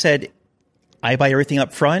 I said, I buy everything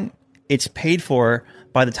up front. It's paid for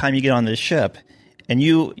by the time you get on the ship. And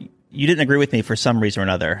you didn't agree with me for some reason or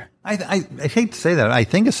another. I hate to say that. I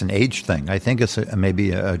think it's an age thing. I think it's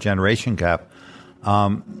maybe a generation gap.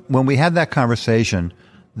 When we had that conversation,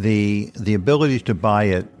 the ability to buy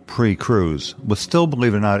it pre-cruise was still,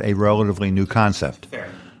 believe it or not, a relatively new concept.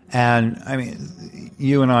 Fair. And, I mean,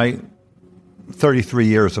 you and I, 33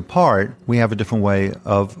 years apart, we have a different way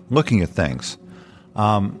of looking at things.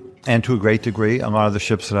 And to a great degree, a lot of the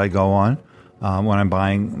ships that I go on, when I'm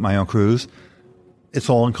buying my own cruise, it's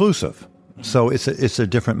all inclusive. So it's a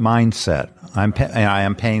different mindset. I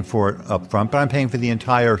am paying for it up front, but I'm paying for the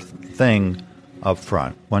entire thing up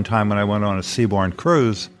front. One time when I went on a seaborne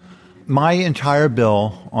cruise, my entire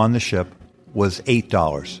bill on the ship was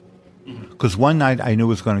 $8. Because one night I knew it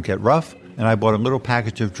was going to get rough, and I bought a little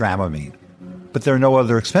package of Dramamine. but there are no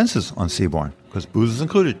other expenses on Seabourn because booze is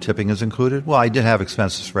included, tipping is included. Well, I did have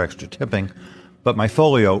expenses for extra tipping, but my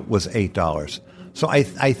folio was $8. So I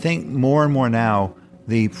think more and more now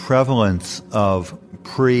the prevalence of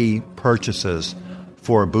pre-purchases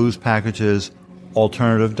for booze packages,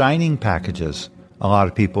 alternative dining packages, a lot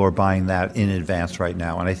of people are buying that in advance right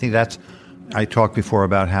now. And I think I talked before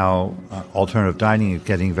about how alternative dining is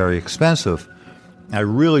getting very expensive. I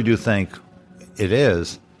really do think it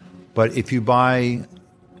is. But if you buy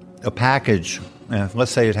a package,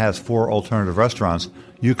 let's say it has 4 alternative restaurants,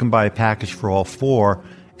 you can buy a package for all 4,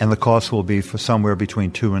 and the cost will be for somewhere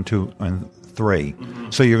between 2 and 3.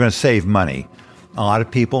 Mm-hmm. So you're going to save money. A lot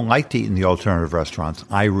of people like to eat in the alternative restaurants.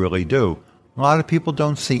 I really do. A lot of people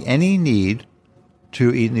don't see any need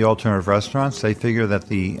to eat in the alternative restaurants. They figure that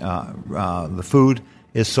the food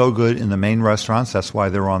is so good in the main restaurants. That's why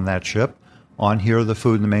they're on that ship. On here, the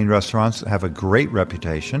food in the main restaurants have a great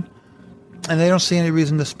reputation. And they don't see any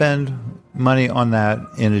reason to spend money on that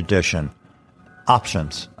in addition.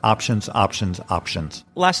 Options.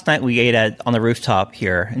 Last night we ate on the rooftop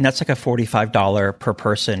here, and that's like a $45 per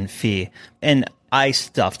person fee. And I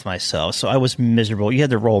stuffed myself, so I was miserable. You had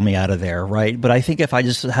to roll me out of there, right? But I think if I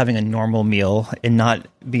just was having a normal meal and not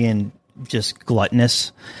being just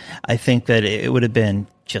gluttonous, I think that it would have been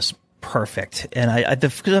just perfect. And I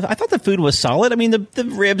thought the food was solid. I mean,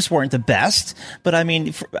 the ribs weren't the best, but I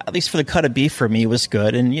mean, at least for the cut of beef for me, it was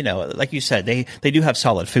good. And, you know, like you said, they do have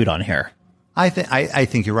solid food on here. I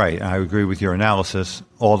think you're right. I agree with your analysis,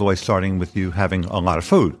 all the way starting with you having a lot of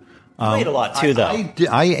food. You ate a lot too, though.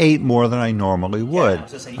 I ate more than I normally would. Yeah, I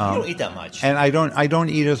was just saying, you don't eat that much, and I don't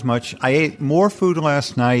eat as much. I ate more food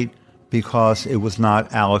last night because it was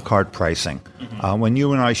not a la carte pricing. Mm-hmm. When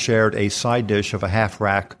you and I shared a side dish of a half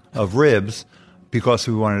rack of ribs because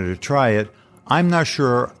we wanted to try it, I'm not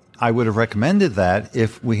sure I would have recommended that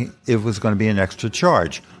if it was going to be an extra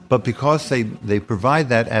charge. But because they provide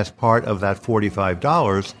that as part of that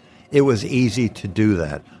 $45, it was easy to do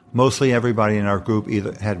that. Mostly everybody in our group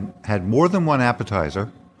either had more than one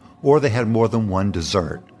appetizer or they had more than one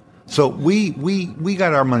dessert. So we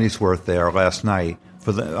got our money's worth there last night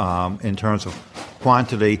for the in terms of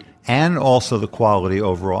quantity and also the quality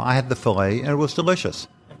overall. I had the filet and it was delicious.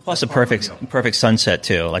 Plus a perfect sunset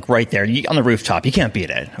too, like right there on the rooftop. You can't beat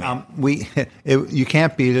it. You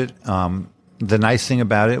can't beat it. The nice thing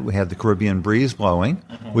about it, we had the Caribbean breeze blowing,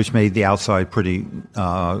 which made the outside pretty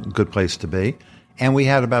good place to be. And we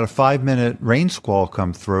had about a 5-minute rain squall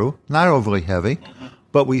come through, not overly heavy,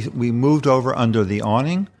 but we moved over under the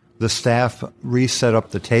awning. The staff reset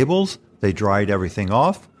up the tables. They dried everything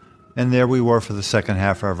off. And there we were for the second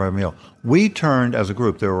half of our meal. We turned, as a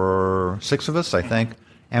group, there were 6 of us, I think,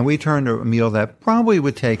 and we turned a meal that probably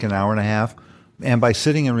would take an hour and a half. And by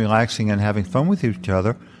sitting and relaxing and having fun with each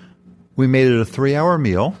other, we made it a 3-hour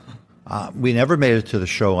meal. We never made it to the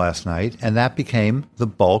show last night, and that became the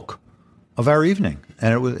bulk of our evening.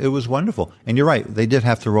 And it was wonderful. And you're right, they did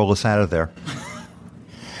have to roll us out of there.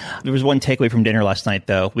 There was one takeaway from dinner last night,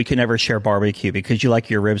 though. We could never share barbecue because you like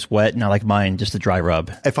your ribs wet, and I like mine just a dry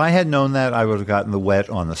rub. If I had known that, I would have gotten the wet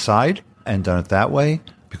on the side and done it that way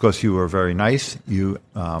because you were very nice. You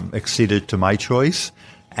acceded to my choice,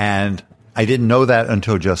 and I didn't know that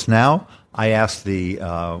until just now. I asked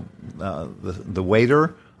the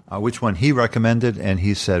waiter which one he recommended, and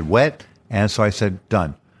he said wet, and so I said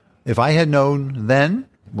done. If I had known then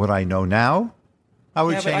what I know now, I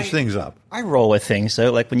would change things up. I roll with things,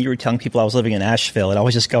 though. Like when you were telling people I was living in Asheville, and I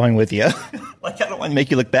was just going with you. Like, I don't want to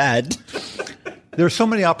make you look bad. There are so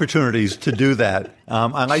many opportunities to do that.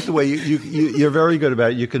 I like the way you're very good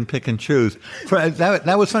about it. You can pick and choose.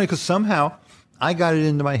 That was funny because somehow I got it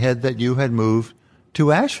into my head that you had moved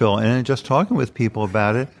to Asheville, and in just talking with people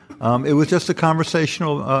about it, it was just a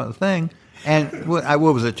conversational thing. And what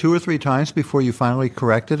was it, 2 or 3 times before you finally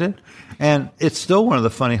corrected it? And it's still one of the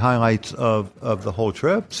funny highlights of the whole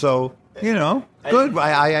trip. So, you know, good.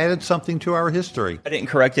 I added something to our history. I didn't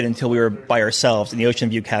correct it until we were by ourselves in the Ocean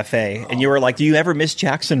View Cafe. And you were like, do you ever miss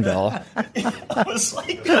Jacksonville? I was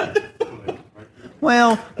like...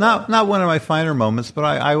 Well, not one of my finer moments, but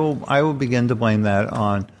I will begin to blame that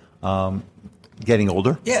on... getting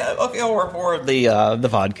older? Yeah, okay, or the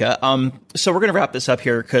vodka. So we're going to wrap this up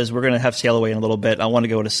here because we're going to have sail away in a little bit. I want to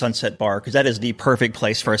go to Sunset Bar because that is the perfect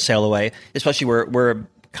place for a sail away, especially we're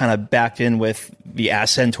kind of backed in with the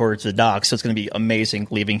ass end towards the dock, so it's going to be amazing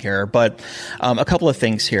leaving here. But a couple of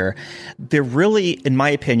things here. They're really, in my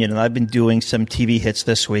opinion, and I've been doing some TV hits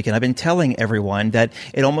this week, and I've been telling everyone that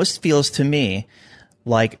it almost feels to me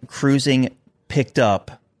like cruising picked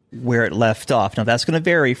up where it left off. Now, that's going to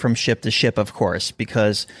vary from ship to ship, of course,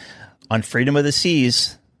 because on Freedom of the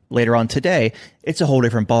Seas, later on today, it's a whole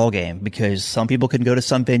different ballgame because some people can go to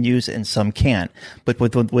some venues and some can't. But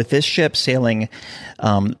with this ship sailing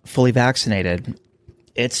fully vaccinated,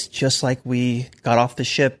 it's just like we got off the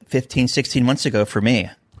ship 15, 16 months ago for me.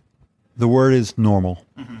 The word is normal.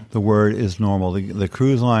 The word is normal. The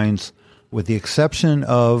cruise lines, with the exception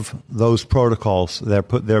of those protocols they're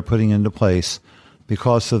putting into place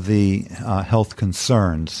because of the health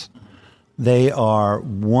concerns, they are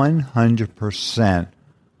 100%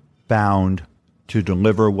 bound to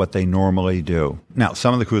deliver what they normally do. Now,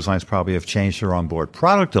 some of the cruise lines probably have changed their onboard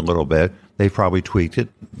product a little bit. They've probably tweaked it.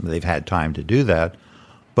 They've had time to do that.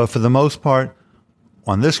 But for the most part,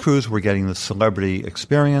 on this cruise, we're getting the celebrity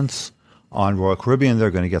experience. On Royal Caribbean, they're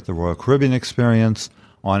going to get the Royal Caribbean experience.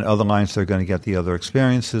 On other lines, they're going to get the other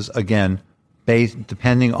experiences. Again,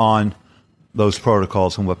 depending on those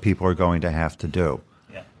protocols and what people are going to have to do.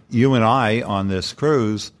 Yeah. You and I, on this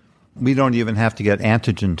cruise, we don't even have to get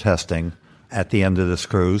antigen testing at the end of this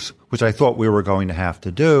cruise, which I thought we were going to have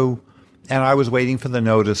to do. And I was waiting for the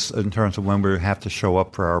notice in terms of when we have to show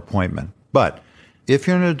up for our appointment. But if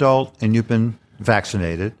you're an adult and you've been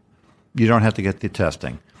vaccinated, you don't have to get the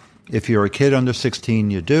testing. If you're a kid under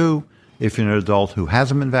 16, you do. If you're an adult who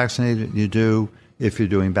hasn't been vaccinated, you do. If you're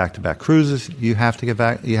doing back-to-back cruises, you have to get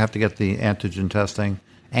the antigen testing.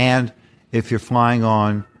 And if you're flying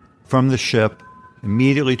on from the ship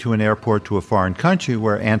immediately to an airport to a foreign country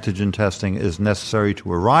where antigen testing is necessary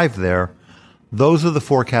to arrive there, those are the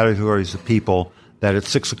 4 categories of people that at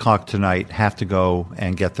 6 o'clock tonight have to go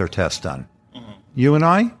and get their test done. Mm-hmm. You and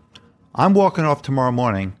I'm walking off tomorrow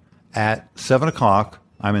morning at 7 o'clock.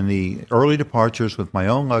 I'm in the early departures with my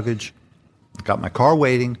own luggage. Got my car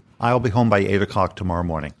waiting. I'll be home by 8 o'clock tomorrow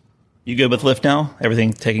morning. You good with Lyft now?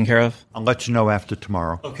 Everything taken care of? I'll let you know after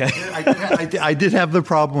tomorrow. Okay. I did have the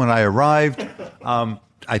problem when I arrived.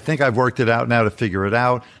 I think I've worked it out now to figure it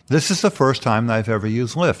out. This is the first time that I've ever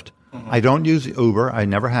used Lyft. Mm-hmm. I don't use Uber. I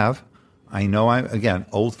never have. I know I'm, again,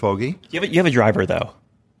 old fogey. You have a driver, though?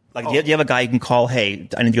 Like, do you have a guy you can call, hey,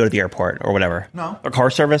 I need to go to the airport or whatever? No. A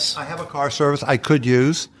car service? I have a car service I could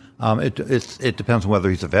use. It depends on whether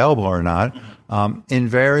he's available or not.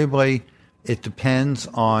 Invariably, it depends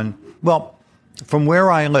on, well, from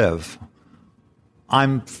where I live,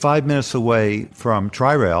 I'm 5 minutes away from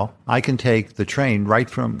Tri-Rail. I can take the train right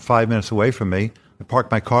from 5 minutes away from me. I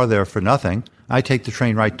park my car there for nothing. I take the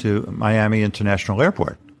train right to Miami International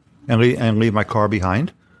Airport and leave my car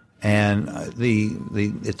behind. And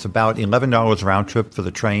it's about $11 round trip for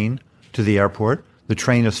the train to the airport. The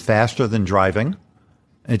train is faster than driving.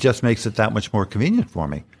 It just makes it that much more convenient for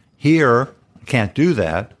me. Here, I can't do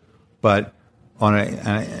that, but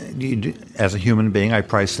as a human being, I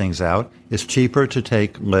price things out. It's cheaper to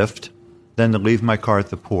take Lyft than to leave my car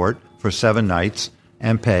at the port for 7 nights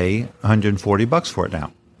and pay $140 for it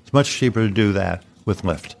now. It's much cheaper to do that with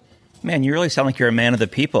Lyft. Man, you really sound like you're a man of the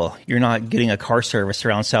people. You're not getting a car service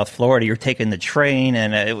around South Florida. You're taking the train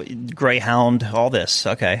and Greyhound, all this.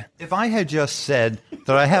 Okay. If I had just said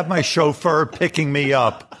that I have my chauffeur picking me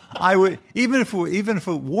up, I would, even if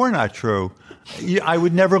it were not true, I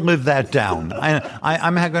would never live that down.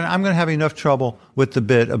 I'm going to have enough trouble with the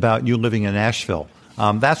bit about you living in Nashville.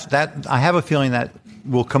 I have a feeling that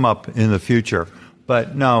will come up in the future.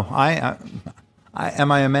 But no,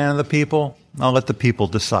 am I a man of the people? I'll let the people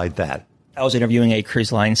decide that. I was interviewing a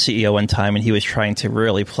cruise line CEO one time, and he was trying to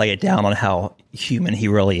really play it down on how human he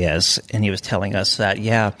really is. And he was telling us that,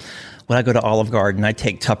 when I go to Olive Garden, I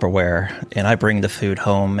take Tupperware, and I bring the food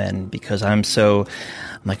home. And because I'm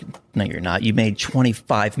like, no, you're not. You made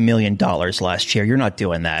 $25 million last year. You're not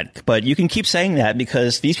doing that. But you can keep saying that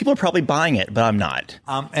because these people are probably buying it, but I'm not.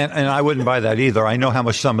 And I wouldn't buy that either. I know how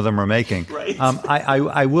much some of them are making. Right.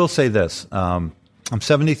 I will say this. I'm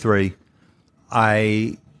 73.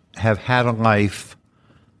 I have had a life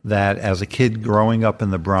that, as a kid growing up in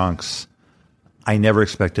the Bronx, I never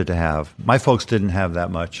expected to have. My folks didn't have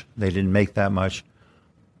that much. They didn't make that much.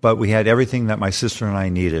 But we had everything that my sister and I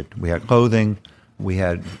needed. We had clothing. We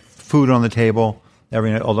had food on the table.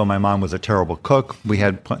 Although my mom was a terrible cook, we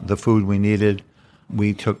had the food we needed.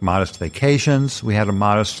 We took modest vacations. We had a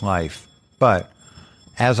modest life. But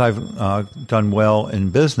as I've done well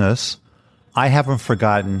in business, I haven't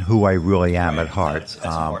forgotten who I really am at heart. That's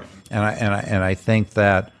important. And I think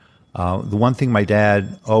that the one thing my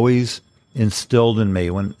dad always instilled in me,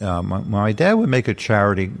 when my dad would make a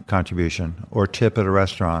charity contribution or tip at a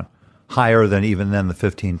restaurant, higher than even then the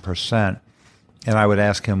 15%, and I would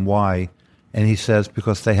ask him why, and he says,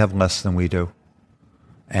 because they have less than we do.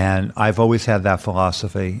 And I've always had that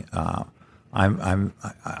philosophy. I'm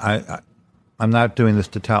not doing this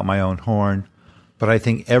to tout my own horn, but I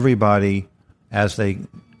think everybody, as they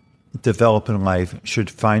develop in life should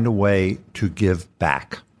find a way to give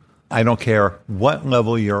back. I don't care what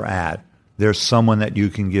level you're at, there's someone that you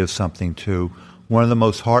can give something to. One of the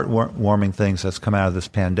most heartwarming things that's come out of this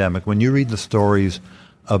pandemic, when you read the stories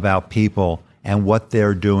about people and what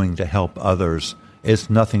they're doing to help others, it's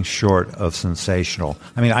nothing short of sensational.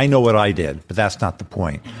 I mean, I know what I did, but that's not the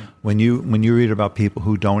point. When you read about people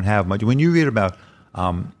who don't have much, when you read about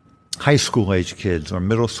high school age kids or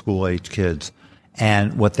middle school age kids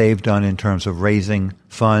and what they've done in terms of raising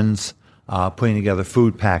funds, putting together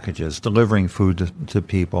food packages, delivering food to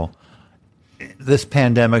people, this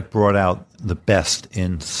pandemic brought out the best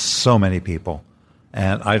in so many people.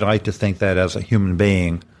 And I'd like to think that as a human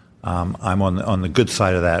being, I'm on the good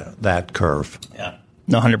side of that curve. Yeah,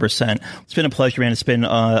 no, 100%. It's been a pleasure, man. It's been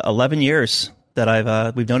 11 years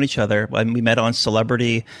that we've known each other. We met on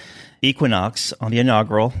Celebrity Equinox on the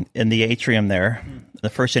inaugural in the atrium there. The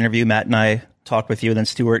first interview, Matt and I talked with you, and then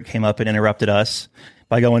Stuart came up and interrupted us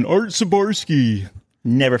by going, Art Sabarsky.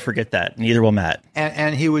 Never forget that. Neither will Matt.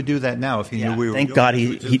 And he would do that now if he knew we were. Thank God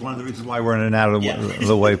which is one of the reasons why we're in an out of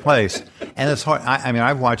the way place. And it's hard. I mean,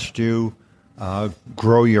 I've watched you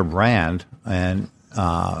grow your brand and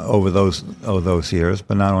over those years.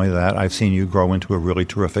 But not only that, I've seen you grow into a really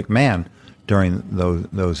terrific man during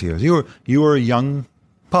those years. You were a young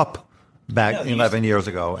pup back 11 years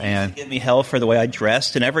ago, and give me hell for the way I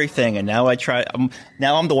dressed and everything. And now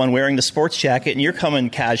I'm the one wearing the sports jacket, and you're coming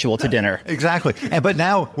casual to dinner. Exactly. But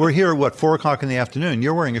now we're here at 4:00 in the afternoon.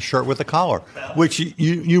 You're wearing a shirt with a collar, which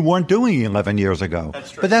you weren't doing 11 years ago.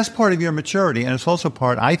 That's true. But that's part of your maturity, and it's also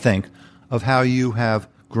part, I think, of how you have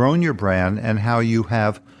grown your brand and how you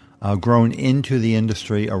have grown into the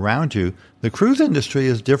industry around you. The cruise industry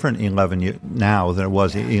is different now than it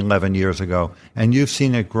was 11 years ago, and you've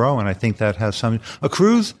seen it grow, and I think that has some. A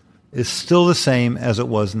cruise is still the same as it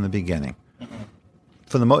was in the beginning.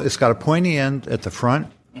 Mm-hmm. It's got a pointy end at the front.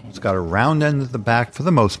 Mm-hmm. It's got a round end at the back for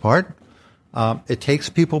the most part. It takes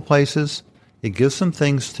people places. It gives them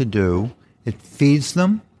things to do. It feeds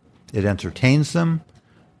them. It entertains them.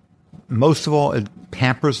 Most of all, it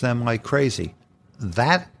pampers them like crazy.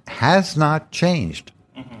 That has not changed.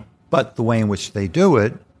 Mm-hmm. But the way in which they do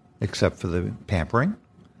it, except for the pampering,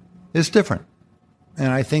 is different.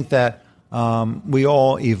 And I think that we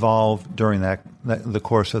all evolved during the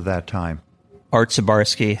course of that time. Art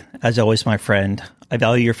Sabarsky, as always, my friend. I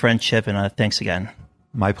value your friendship, and thanks again.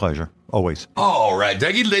 My pleasure. Always. All right,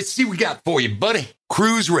 Dougie, let's see what we got for you, buddy.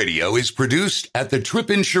 Cruise Radio is produced at the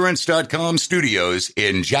TripInsurance.com studios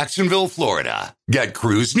in Jacksonville, Florida. Get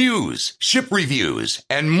cruise news, ship reviews,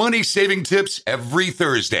 and money-saving tips every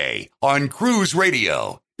Thursday on Cruise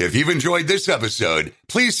Radio. If you've enjoyed this episode,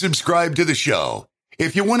 please subscribe to the show.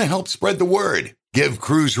 If you want to help spread the word, give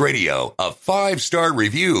Cruise Radio a 5-star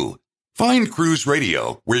review. Find Cruise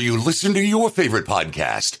Radio where you listen to your favorite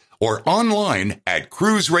podcast or online at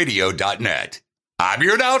cruiseradio.net. I'm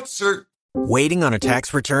your announcer. Waiting on a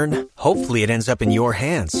tax return? Hopefully it ends up in your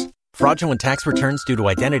hands. Fraudulent tax returns due to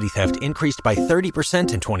identity theft increased by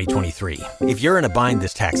 30% in 2023. If you're in a bind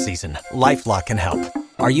this tax season, LifeLock can help.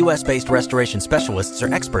 Our U.S.-based restoration specialists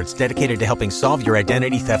are experts dedicated to helping solve your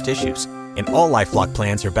identity theft issues. And all LifeLock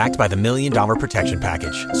plans are backed by the $1 Million Protection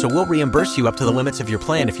Package. So we'll reimburse you up to the limits of your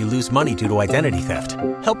plan if you lose money due to identity theft.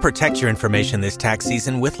 Help protect your information this tax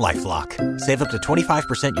season with LifeLock. Save up to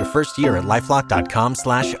 25% your first year at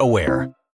LifeLock.com/aware.